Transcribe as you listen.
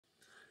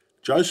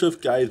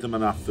Joseph gave them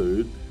enough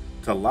food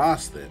to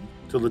last them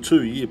till the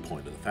 2-year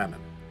point of the famine.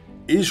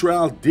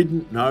 Israel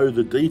didn't know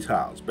the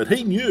details, but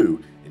he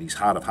knew in his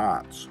heart of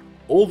hearts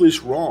all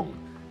this wrong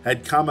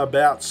had come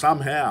about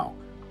somehow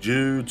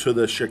due to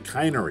the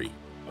chicanery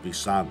of his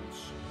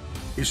sons.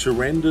 He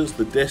surrenders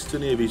the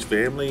destiny of his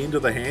family into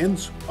the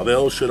hands of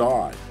El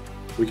Shaddai.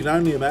 We can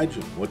only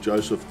imagine what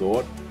Joseph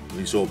thought when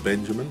he saw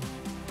Benjamin.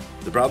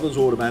 The brothers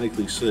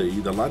automatically see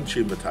the lunch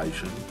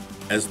invitation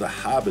as the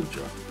harbinger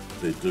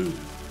of their doom.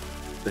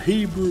 The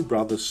Hebrew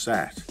brothers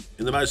sat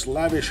in the most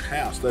lavish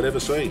house they'd ever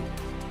seen,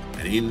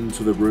 and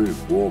into the room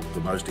walked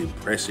the most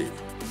impressive,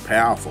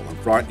 powerful and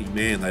frightening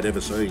man they'd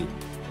ever seen,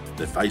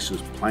 their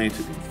faces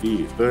planted in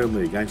fear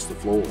firmly against the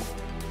floor.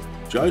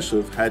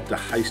 Joseph had to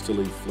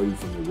hastily flee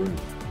from the room,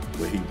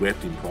 where he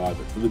wept in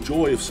private for the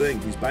joy of seeing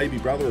his baby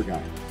brother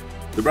again.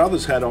 The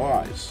brothers had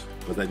eyes,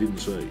 but they didn't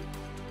see.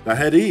 They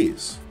had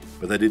ears,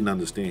 but they didn't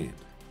understand.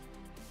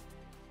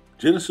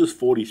 Genesis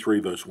 43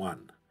 verse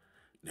 1.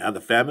 Now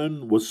the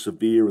famine was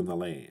severe in the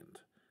land,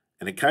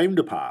 and it came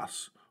to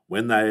pass,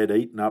 when they had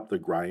eaten up the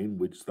grain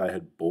which they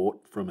had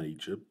bought from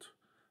Egypt,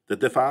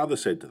 that their father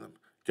said to them,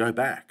 Go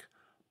back,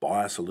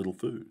 buy us a little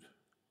food.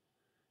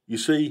 You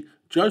see,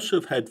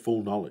 Joseph had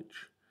full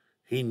knowledge.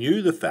 He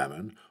knew the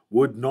famine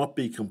would not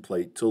be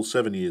complete till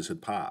 7 years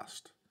had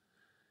passed.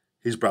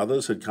 His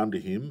brothers had come to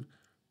him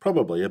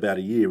probably about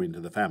a year into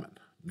the famine,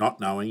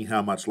 not knowing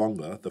how much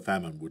longer the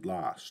famine would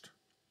last.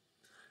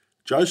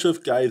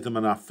 Joseph gave them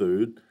enough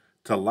food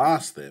to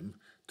last them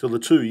till the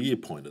 2-year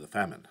point of the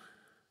famine.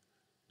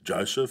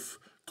 Joseph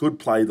could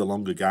play the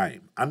longer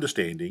game,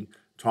 understanding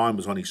time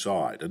was on his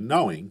side and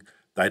knowing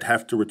they'd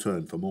have to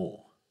return for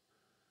more.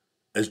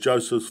 As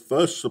Joseph's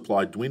first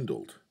supply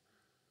dwindled,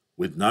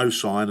 with no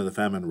sign of the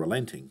famine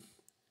relenting,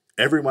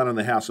 everyone in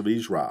the house of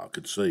Israel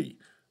could see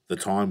the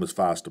time was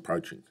fast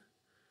approaching.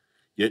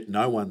 Yet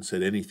no one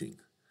said anything,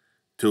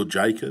 till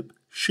Jacob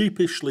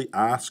sheepishly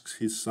asks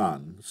his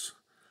sons,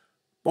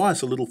 Buy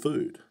us a little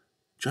food,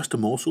 just a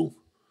morsel.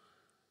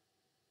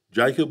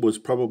 Jacob was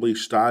probably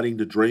starting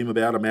to dream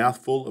about a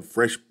mouthful of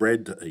fresh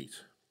bread to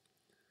eat.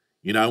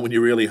 You know, when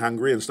you're really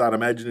hungry and start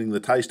imagining the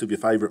taste of your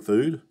favourite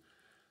food?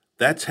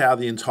 That's how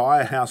the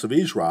entire house of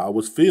Israel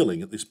was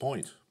feeling at this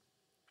point.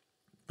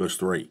 Verse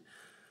 3.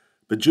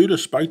 But Judah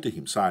spoke to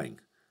him, saying,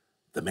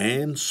 The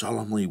man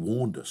solemnly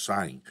warned us,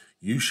 saying,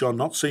 You shall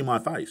not see my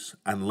face,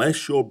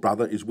 unless your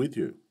brother is with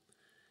you.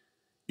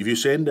 If you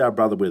send our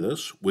brother with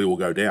us, we will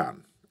go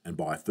down and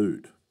buy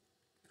food.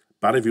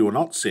 But if you will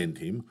not send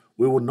him,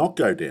 we will not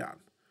go down.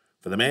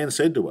 For the man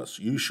said to us,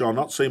 You shall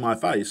not see my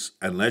face,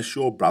 unless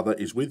your brother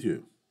is with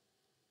you.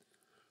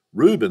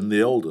 Reuben,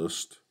 the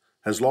eldest,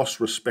 has lost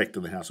respect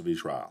in the house of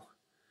Israel.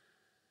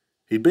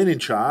 He'd been in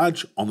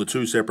charge on the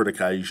 2 separate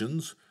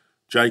occasions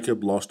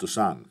Jacob lost a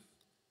son.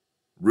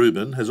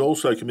 Reuben has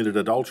also committed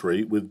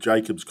adultery with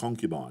Jacob's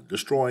concubine,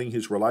 destroying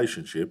his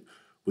relationship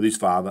with his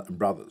father and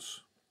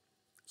brothers.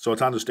 So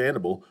it's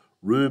understandable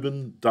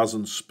Reuben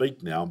doesn't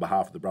speak now on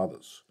behalf of the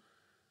brothers.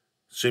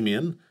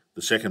 Simeon,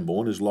 the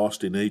second-born, is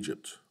lost in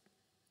Egypt.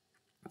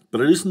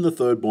 But it isn't the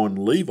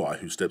third-born Levi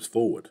who steps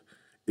forward.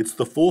 It's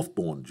the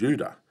fourth-born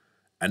Judah,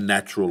 a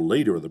natural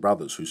leader of the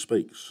brothers, who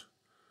speaks.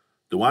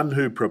 The one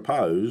who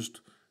proposed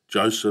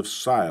Joseph's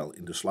sale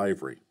into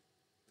slavery.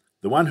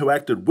 The one who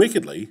acted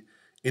wickedly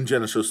in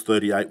Genesis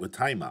 38 with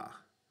Tamar.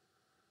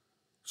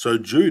 So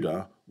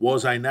Judah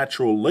was a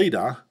natural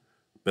leader,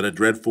 but a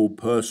dreadful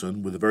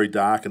person with a very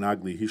dark and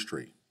ugly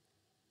history.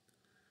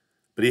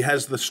 But he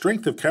has the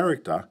strength of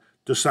character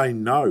to say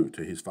no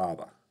to his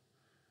father.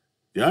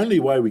 The only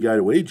way we go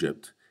to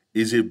Egypt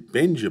is if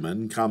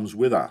Benjamin comes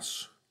with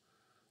us.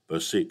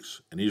 Verse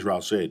 6, And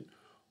Israel said,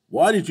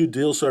 Why did you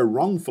deal so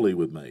wrongfully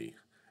with me,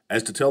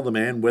 as to tell the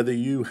man whether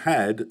you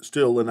had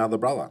still another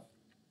brother?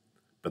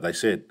 But they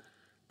said,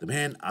 The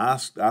man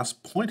asked us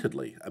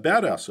pointedly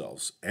about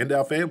ourselves and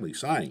our family,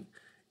 saying,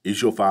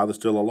 Is your father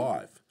still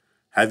alive?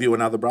 Have you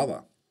another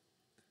brother?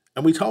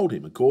 And we told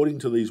him according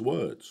to these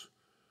words.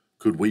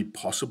 Could we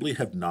possibly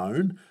have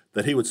known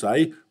that he would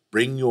say,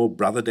 Bring your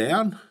brother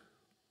down?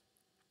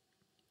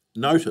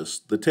 Notice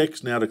the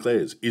text now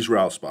declares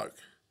Israel spoke.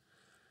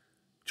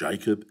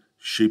 Jacob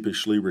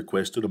sheepishly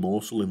requested a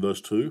morsel in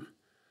verse 2.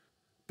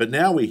 But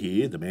now we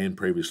hear the man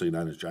previously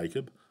known as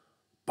Jacob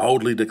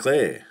boldly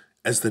declare,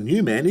 as the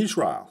new man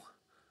Israel,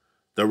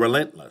 the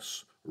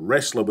relentless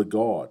wrestler with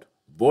God,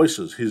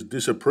 voices his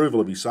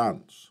disapproval of his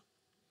sons.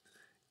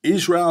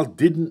 Israel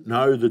didn't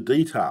know the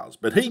details,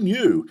 but he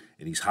knew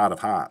in his heart of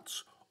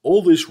hearts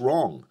all this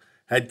wrong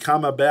had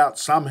come about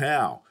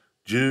somehow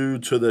due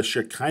to the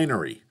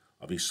chicanery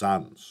of his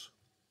sons.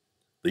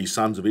 These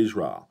sons of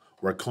Israel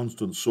were a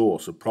constant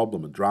source of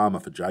problem and drama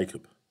for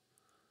Jacob.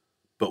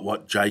 But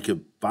what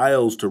Jacob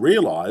fails to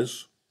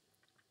realise,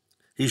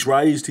 he's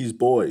raised his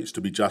boys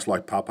to be just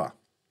like Papa.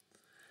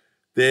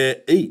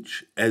 They're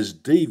each as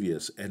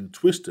devious and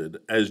twisted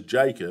as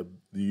Jacob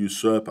the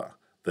usurper,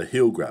 the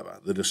heel grabber,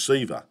 the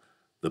deceiver,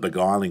 the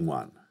beguiling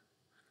one.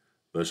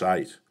 Verse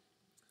 8,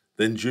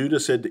 Then Judah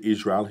said to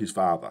Israel his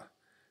father,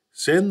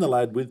 Send the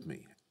lad with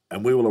me,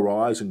 and we will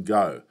arise and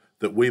go,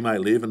 that we may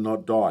live and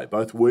not die,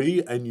 both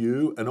we and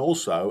you and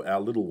also our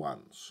little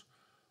ones.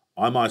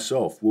 I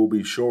myself will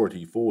be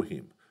surety for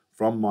him.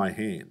 From my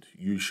hand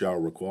you shall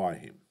require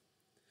him.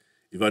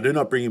 If I do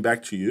not bring him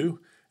back to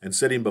you and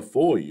set him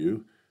before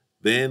you,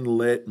 then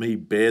let me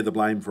bear the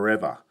blame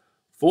forever.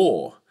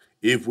 For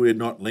if we had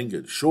not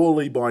lingered,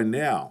 surely by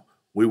now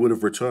we would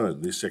have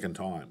returned this second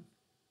time.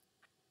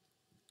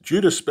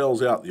 Judah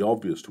spells out the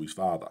obvious to his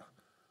father.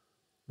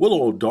 We'll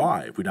all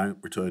die if we don't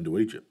return to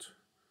Egypt.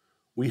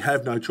 We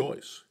have no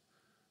choice.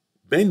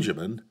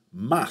 Benjamin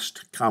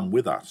must come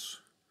with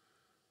us.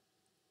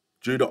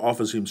 Judah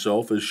offers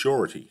himself as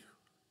surety,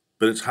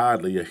 but it's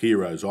hardly a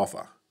hero's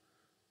offer.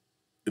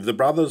 If the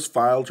brothers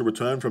fail to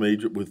return from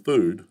Egypt with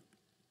food,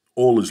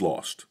 all is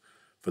lost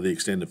for the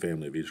extended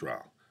family of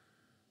Israel.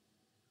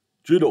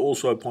 Judah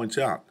also points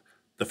out,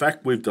 the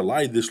fact we've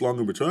delayed this long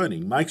in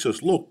returning makes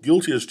us look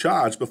guilty as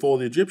charged before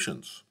the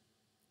Egyptians.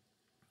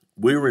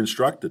 We were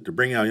instructed to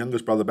bring our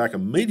youngest brother back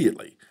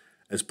immediately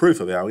as proof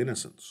of our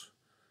innocence.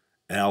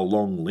 Our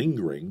long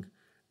lingering,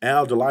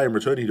 our delay in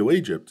returning to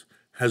Egypt,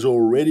 has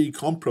already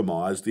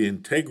compromised the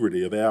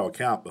integrity of our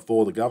account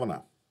before the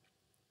governor.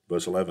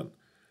 Verse 11,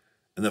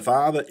 and the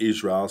father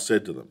Israel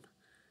said to them,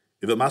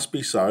 if it must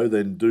be so,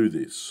 then do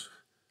this.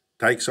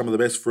 Take some of the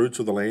best fruits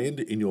of the land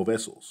in your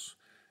vessels,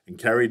 and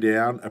carry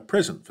down a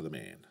present for the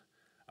man,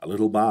 a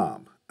little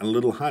balm and a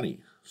little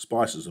honey,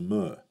 spices and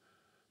myrrh,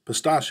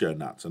 pistachio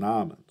nuts and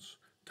almonds.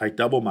 Take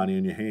double money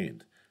in your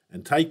hand,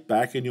 and take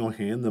back in your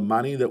hand the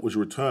money that was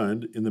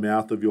returned in the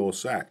mouth of your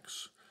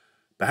sacks.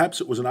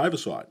 Perhaps it was an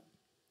oversight.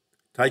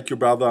 Take your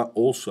brother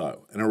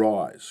also, and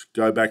arise,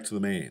 go back to the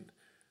man,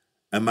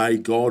 and may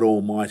God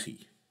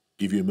Almighty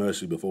give you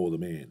mercy before the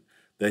man,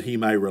 that he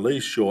may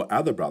release your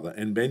other brother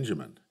and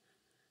Benjamin.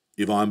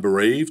 If I am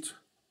bereaved,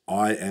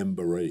 I am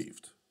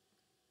bereaved.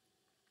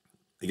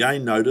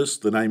 Again, notice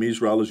the name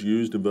Israel is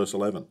used in verse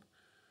 11.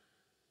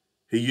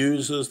 He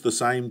uses the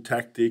same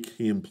tactic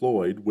he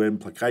employed when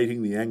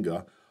placating the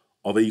anger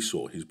of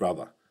Esau, his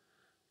brother,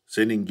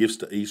 sending gifts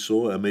to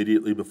Esau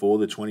immediately before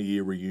the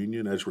 20-year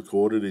reunion as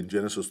recorded in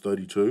Genesis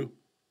 32.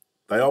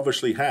 They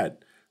obviously had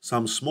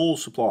some small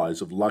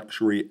supplies of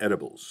luxury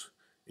edibles,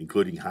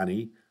 including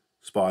honey,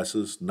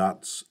 spices,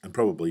 nuts, and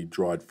probably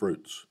dried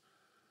fruits.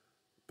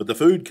 But the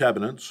food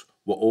cabinets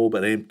were all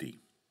but empty.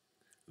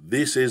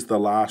 This is the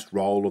last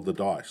roll of the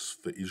dice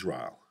for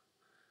Israel.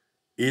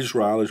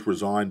 Israel is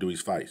resigned to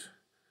his fate.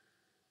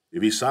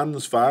 If his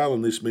sons fail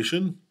in this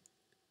mission,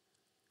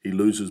 he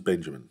loses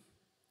Benjamin.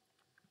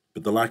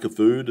 But the lack of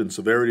food and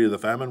severity of the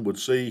famine would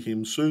see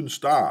him soon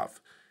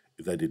starve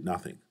if they did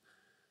nothing.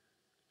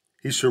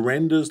 He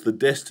surrenders the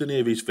destiny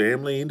of his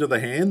family into the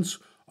hands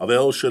of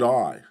El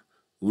Shaddai,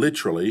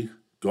 literally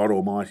God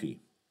Almighty,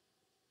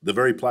 the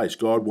very place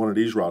God wanted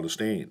Israel to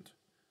stand.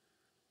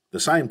 The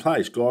same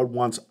place God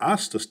wants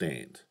us to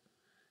stand,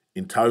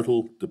 in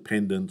total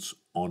dependence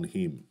on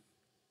him.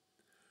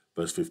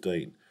 Verse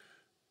 15,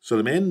 so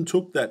the men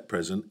took that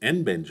present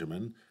and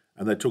Benjamin,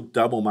 and they took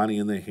double money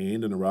in their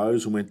hand and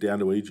arose and went down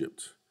to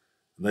Egypt.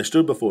 And they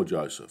stood before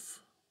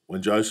Joseph.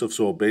 When Joseph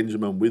saw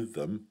Benjamin with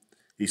them,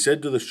 he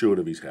said to the steward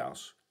of his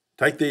house,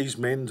 take these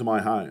men to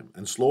my home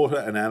and slaughter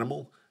an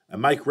animal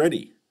and make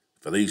ready,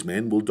 for these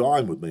men will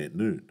dine with me at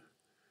noon.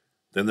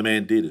 Then the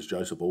man did as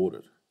Joseph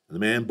ordered, and the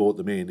man brought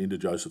the men into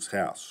Joseph's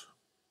house.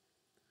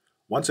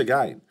 Once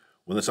again,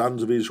 when the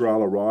sons of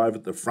Israel arrived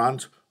at the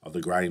front of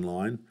the grain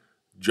line,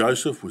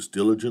 Joseph was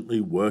diligently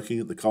working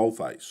at the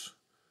coalface.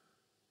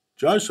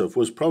 Joseph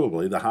was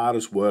probably the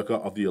hardest worker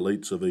of the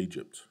elites of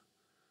Egypt.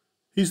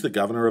 He's the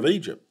governor of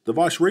Egypt, the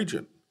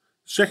vice-regent,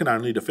 second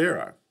only to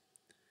Pharaoh,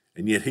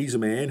 and yet he's a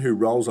man who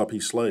rolls up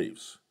his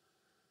sleeves.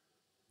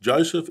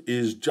 Joseph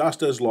is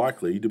just as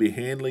likely to be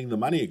handling the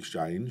money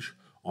exchange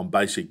on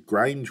basic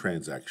grain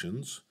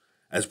transactions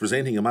as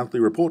presenting a monthly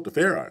report to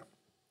Pharaoh.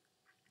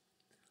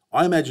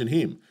 I imagine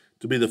him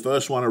to be the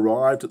first one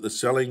arrived at the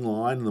selling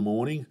line in the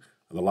morning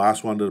and the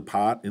last one to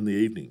depart in the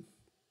evening.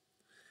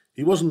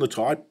 He wasn't the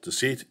type to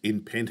sit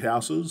in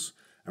penthouses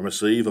and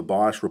receive a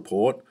biased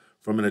report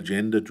from an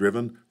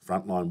agenda-driven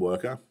frontline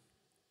worker.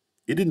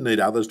 He didn't need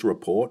others to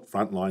report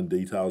frontline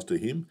details to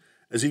him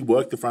as he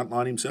worked the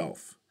frontline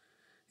himself.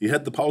 He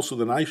had the pulse of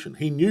the nation.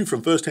 He knew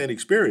from first-hand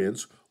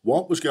experience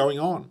what was going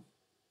on.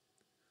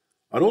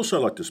 I'd also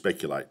like to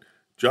speculate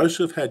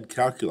Joseph had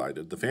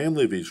calculated the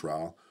family of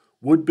Israel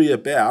would be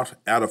about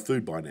out of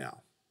food by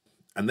now,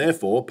 and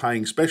therefore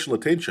paying special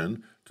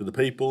attention to the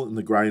people in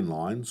the grain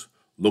lines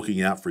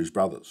looking out for his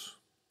brothers.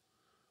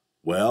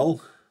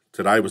 Well,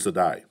 today was the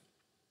day.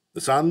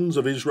 The sons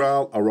of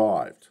Israel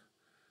arrived.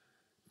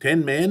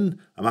 10 men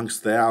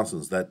amongst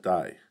thousands that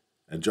day,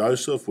 and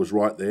Joseph was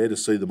right there to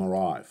see them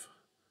arrive.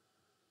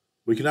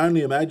 We can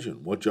only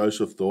imagine what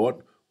Joseph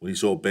thought when he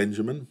saw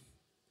Benjamin.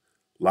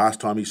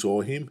 Last time he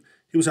saw him,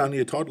 he was only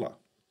a toddler.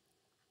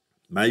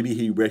 Maybe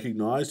he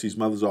recognized his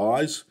mother's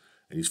eyes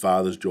and his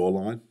father's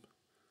jawline.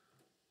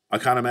 I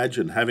can't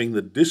imagine having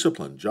the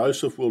discipline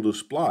Joseph will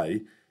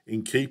display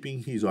in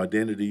keeping his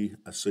identity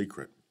a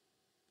secret.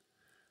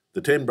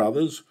 The 10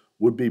 brothers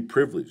would be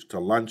privileged to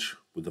lunch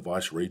with the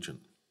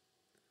vice-regent.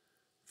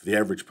 For the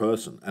average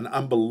person, an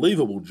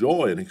unbelievable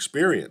joy and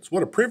experience.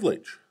 What a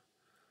privilege.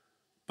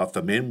 But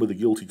for men with a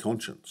guilty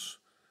conscience,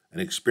 an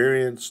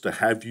experience to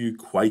have you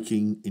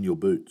quaking in your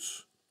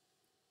boots.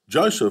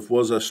 Joseph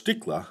was a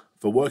stickler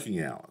for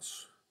working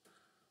hours.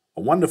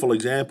 A wonderful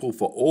example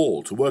for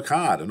all to work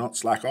hard and not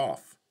slack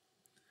off.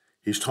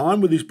 His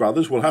time with his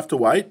brothers will have to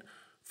wait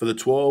for the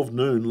 12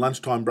 noon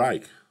lunchtime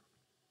break.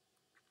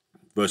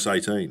 Verse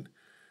 18.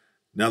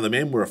 Now the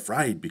men were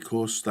afraid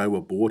because they were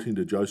brought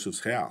into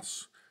Joseph's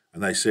house.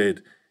 And they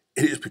said,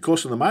 "It is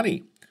because of the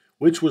money,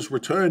 which was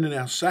returned in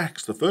our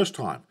sacks the first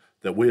time,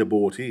 that we are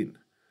brought in,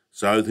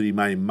 so that he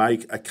may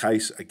make a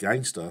case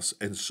against us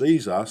and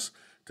seize us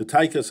to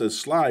take us as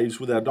slaves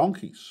with our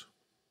donkeys."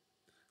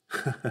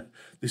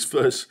 This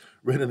verse,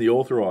 read in the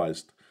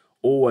Authorized,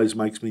 always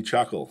makes me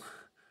chuckle,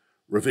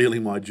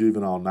 revealing my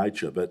juvenile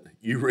nature, but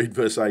you read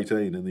verse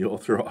 18 in the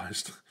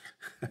Authorized.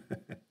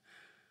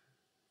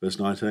 Verse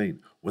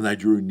 19, when they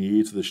drew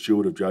near to the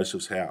steward of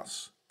Joseph's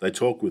house, they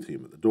talked with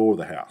him at the door of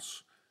the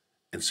house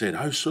and said,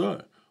 "Oh,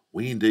 sir,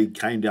 we indeed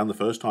came down the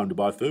first time to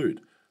buy food,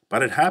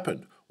 but it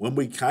happened when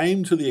we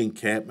came to the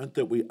encampment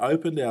that we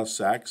opened our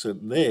sacks,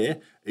 and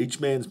there each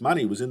man's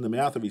money was in the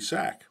mouth of his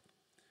sack,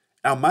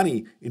 our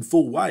money in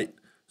full weight,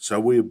 so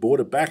we have brought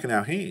it back in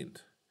our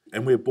hand,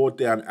 and we have brought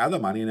down other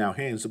money in our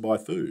hands to buy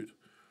food.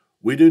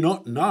 We do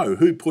not know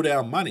who put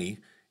our money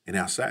in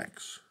our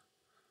sacks."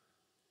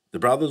 The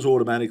brothers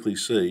automatically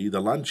see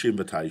the lunch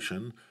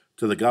invitation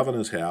to the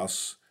governor's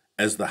house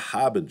as the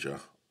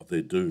harbinger of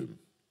their doom.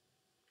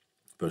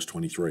 Verse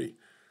 23,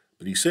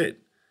 but he said,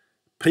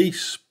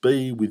 "Peace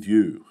be with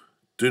you.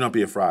 Do not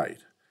be afraid.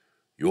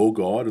 Your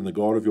God and the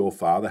God of your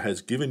father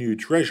has given you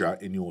treasure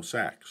in your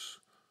sacks.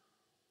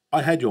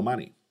 I had your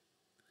money."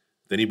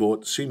 Then he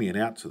brought Simeon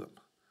out to them.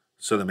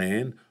 So the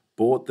man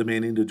brought the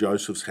men into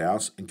Joseph's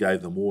house and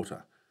gave them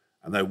water,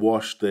 and they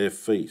washed their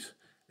feet,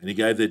 and he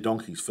gave their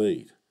donkeys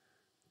feed.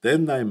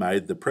 Then they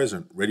made the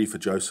present ready for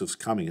Joseph's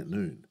coming at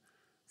noon,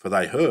 for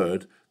they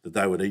heard that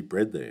they would eat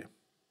bread there.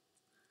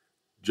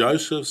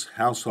 Joseph's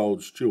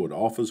household steward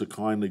offers a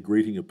kindly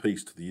greeting of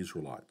peace to the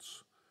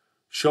Israelites.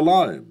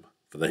 Shalom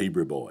for the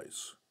Hebrew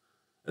boys.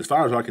 As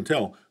far as I can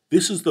tell,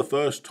 this is the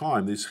first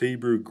time this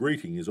Hebrew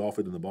greeting is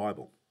offered in the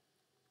Bible.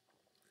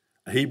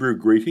 A Hebrew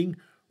greeting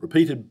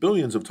repeated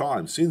billions of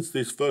times since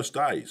this first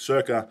day,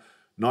 circa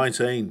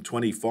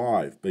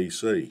 1925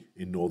 BC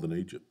in northern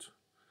Egypt.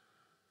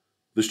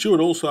 The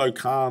steward also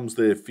calms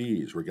their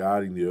fears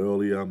regarding the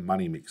earlier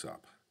money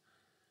mix-up.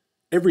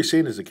 Every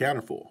cent is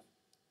accounted for.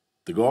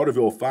 The God of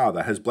your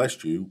father has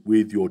blessed you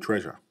with your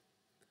treasure.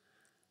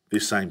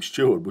 This same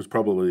steward was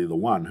probably the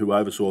one who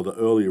oversaw the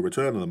earlier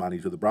return of the money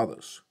to the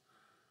brothers.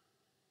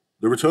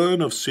 The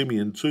return of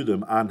Simeon to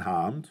them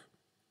unharmed,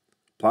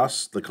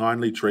 plus the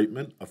kindly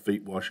treatment of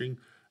feet washing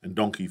and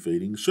donkey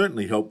feeding,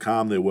 certainly helped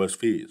calm their worst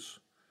fears.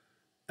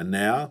 And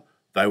now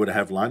they were to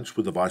have lunch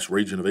with the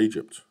vice-regent of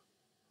Egypt.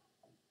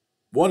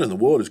 What in the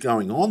world is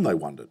going on, they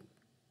wondered.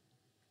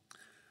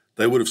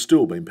 They would have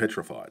still been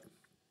petrified.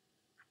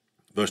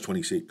 Verse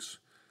 26,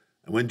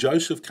 and when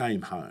Joseph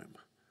came home,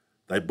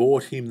 they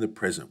brought him the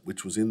present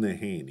which was in their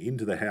hand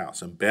into the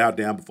house and bowed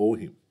down before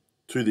him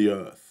to the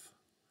earth.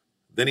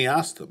 Then he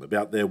asked them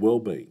about their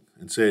well-being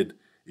and said,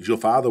 "Is your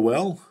father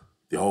well?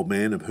 The old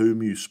man of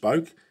whom you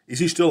spoke, is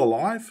he still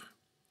alive?"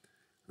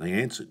 And they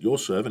answered, "Your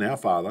servant, our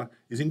father,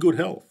 is in good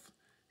health.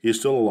 He is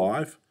still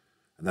alive."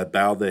 And they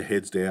bowed their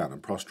heads down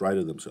and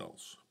prostrated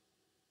themselves.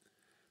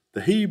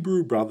 The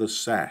Hebrew brothers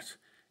sat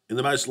in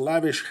the most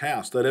lavish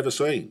house they'd ever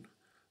seen,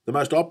 the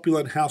most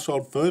opulent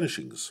household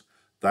furnishings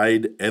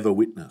they'd ever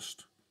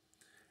witnessed.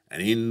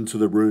 And into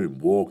the room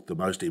walked the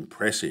most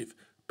impressive,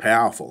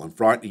 powerful and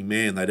frightening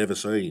man they'd ever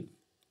seen,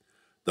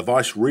 the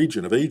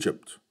vice-regent of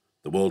Egypt,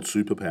 the world's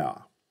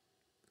superpower.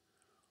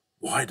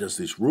 Why does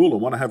this ruler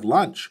want to have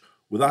lunch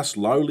with us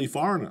lowly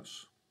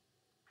foreigners?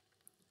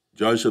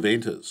 Joseph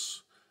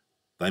enters.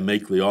 They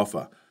meekly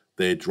offer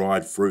their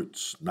dried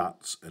fruits,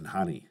 nuts and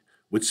honey,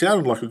 which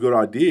sounded like a good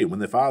idea when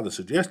their father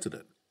suggested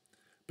it.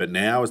 But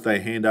now, as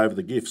they hand over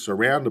the gifts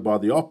surrounded by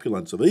the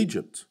opulence of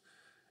Egypt,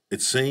 it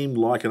seemed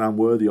like an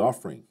unworthy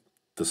offering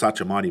to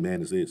such a mighty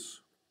man as this.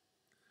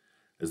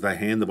 As they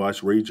hand the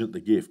vice-regent the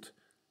gift,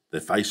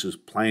 their faces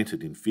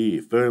planted in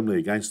fear firmly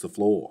against the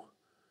floor,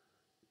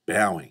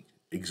 bowing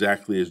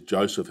exactly as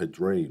Joseph had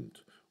dreamed,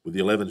 with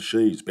the 11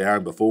 sheaves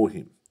bowing before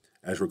him,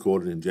 as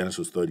recorded in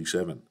Genesis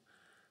 37.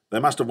 They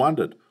must have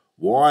wondered,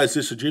 why is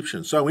this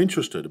Egyptian so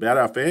interested about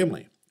our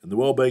family and the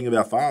well-being of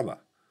our father?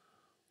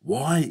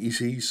 Why is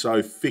he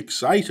so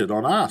fixated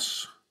on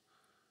us?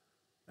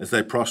 As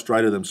they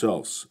prostrated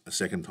themselves a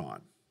second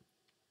time.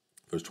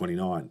 Verse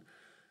 29,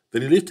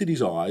 then he lifted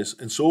his eyes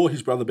and saw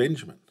his brother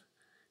Benjamin,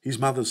 his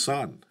mother's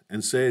son,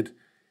 and said,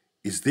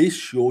 "Is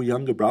this your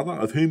younger brother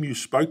of whom you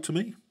spoke to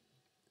me?"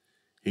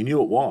 He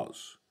knew it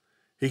was.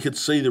 He could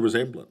see the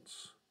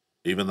resemblance,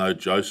 even though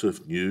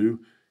Joseph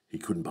knew he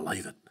couldn't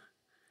believe it.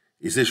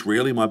 "Is this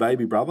really my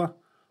baby brother?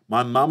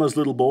 My mama's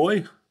little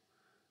boy?"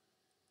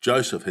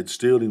 Joseph had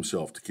steeled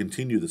himself to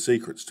continue the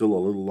secret still a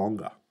little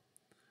longer.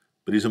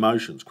 But his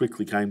emotions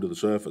quickly came to the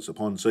surface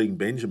upon seeing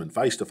Benjamin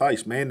face to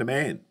face, man to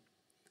man.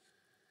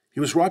 He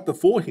was right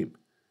before him.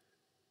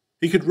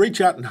 He could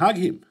reach out and hug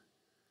him.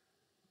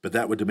 But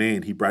that would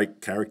demand he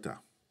break character.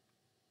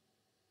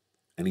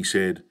 And he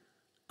said,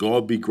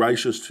 "God be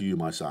gracious to you,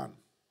 my son."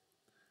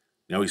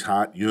 Now his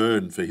heart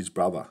yearned for his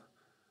brother.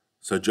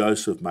 So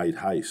Joseph made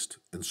haste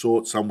and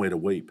sought somewhere to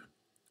weep.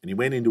 And he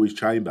went into his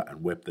chamber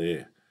and wept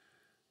there.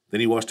 Then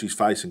he washed his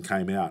face and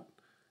came out.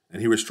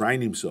 And he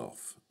restrained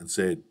himself and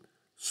said,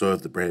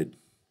 "Serve the bread."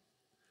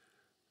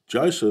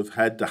 Joseph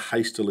had to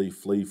hastily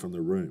flee from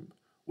the room,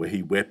 where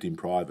he wept in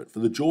private for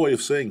the joy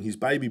of seeing his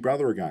baby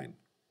brother again.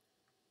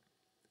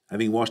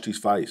 Having washed his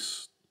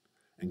face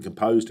and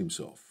composed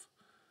himself,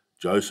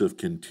 Joseph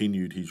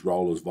continued his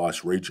role as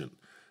vice-regent,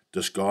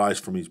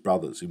 disguised from his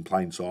brothers in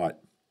plain sight.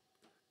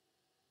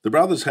 The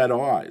brothers had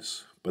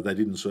eyes, but they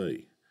didn't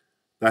see.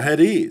 They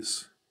had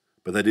ears,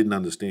 but they didn't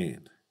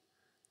understand.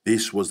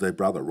 This was their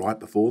brother right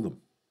before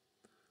them.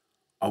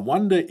 I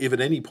wonder if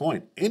at any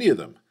point any of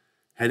them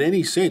had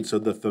any sense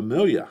of the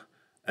familiar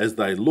as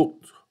they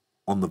looked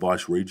on the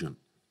vice-regent.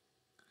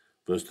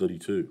 Verse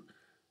 32.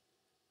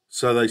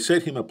 So they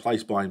set him a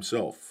place by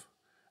himself,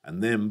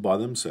 and them by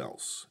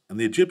themselves, and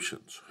the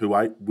Egyptians who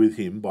ate with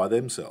him by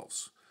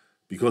themselves,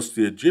 because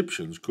the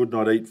Egyptians could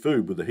not eat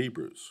food with the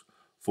Hebrews,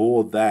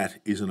 for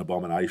that is an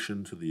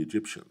abomination to the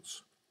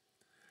Egyptians.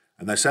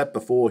 And they sat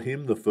before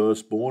him the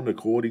firstborn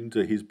according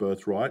to his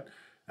birthright,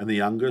 and the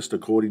youngest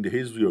according to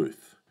his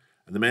youth.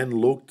 And the men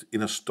looked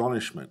in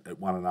astonishment at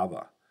one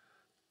another.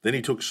 Then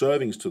he took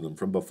servings to them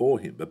from before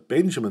him, but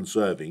Benjamin's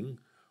serving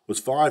was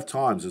 5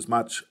 times as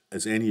much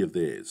as any of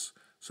theirs.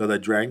 So they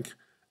drank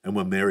and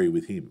were merry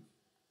with him.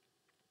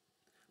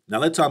 Now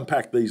let's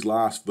unpack these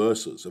last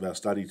verses of our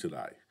study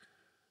today.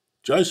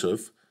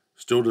 Joseph,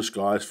 still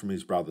disguised from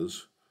his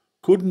brothers,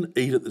 couldn't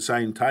eat at the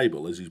same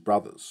table as his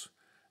brothers,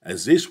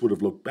 as this would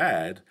have looked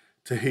bad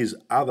to his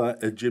other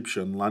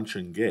Egyptian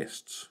luncheon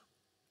guests.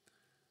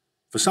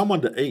 For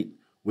someone to eat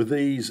with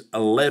these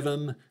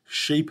 11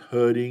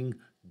 sheep-herding,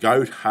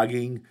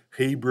 goat-hugging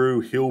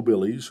Hebrew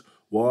hillbillies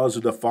was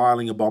a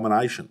defiling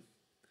abomination,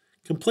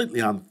 completely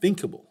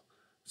unthinkable.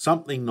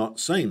 Something not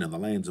seen in the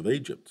lands of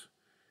Egypt.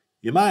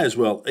 You may as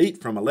well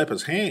eat from a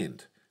leper's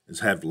hand as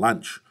have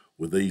lunch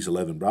with these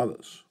 11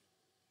 brothers.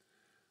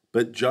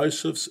 But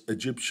Joseph's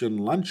Egyptian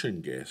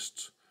luncheon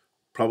guests,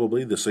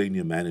 probably the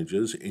senior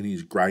managers in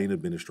his grain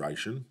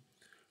administration,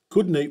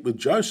 couldn't eat with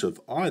Joseph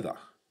either,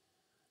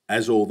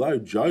 as although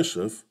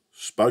Joseph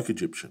spoke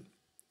Egyptian,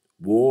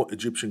 wore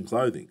Egyptian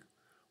clothing,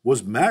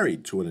 was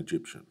married to an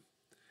Egyptian,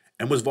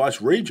 and was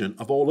vice-regent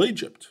of all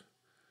Egypt,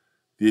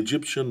 the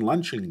Egyptian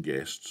luncheon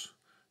guests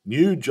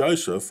knew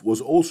Joseph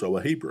was also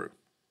a Hebrew.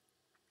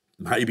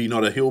 Maybe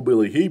not a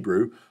hillbilly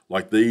Hebrew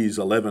like these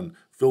 11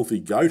 filthy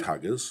goat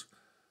huggers,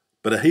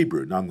 but a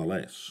Hebrew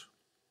nonetheless.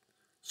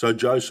 So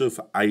Joseph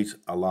ate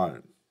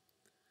alone,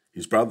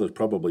 his brothers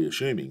probably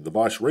assuming the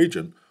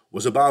vice-regent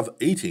was above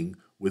eating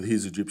with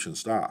his Egyptian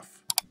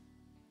staff.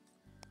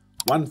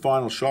 One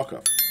final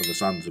shocker for the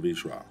sons of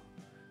Israel.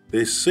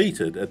 They're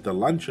seated at the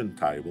luncheon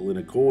table in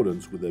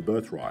accordance with their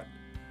birthright.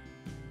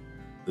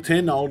 The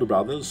 10 older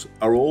brothers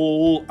are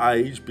all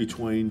aged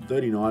between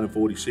 39 and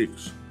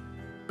 46.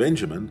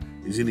 Benjamin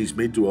is in his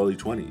mid to early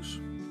 20s.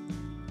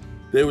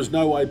 There was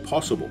no way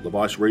possible the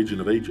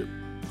vice-regent of Egypt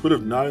could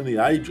have known the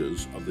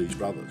ages of these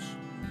brothers.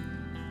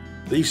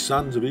 These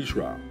sons of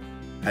Israel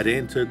had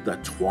entered the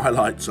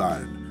twilight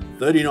zone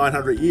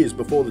 3,900 years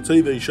before the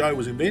TV show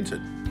was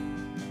invented.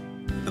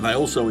 And they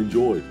also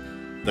enjoyed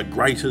the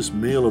greatest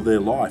meal of their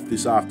life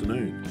this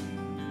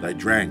afternoon. They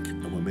drank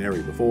and were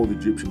merry before the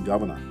Egyptian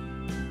governor.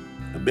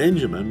 And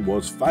Benjamin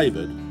was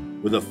favoured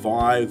with a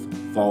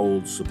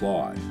 5-fold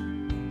supply.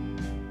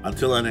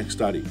 Until our next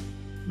study,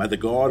 may the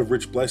God of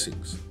rich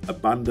blessings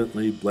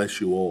abundantly bless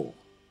you all.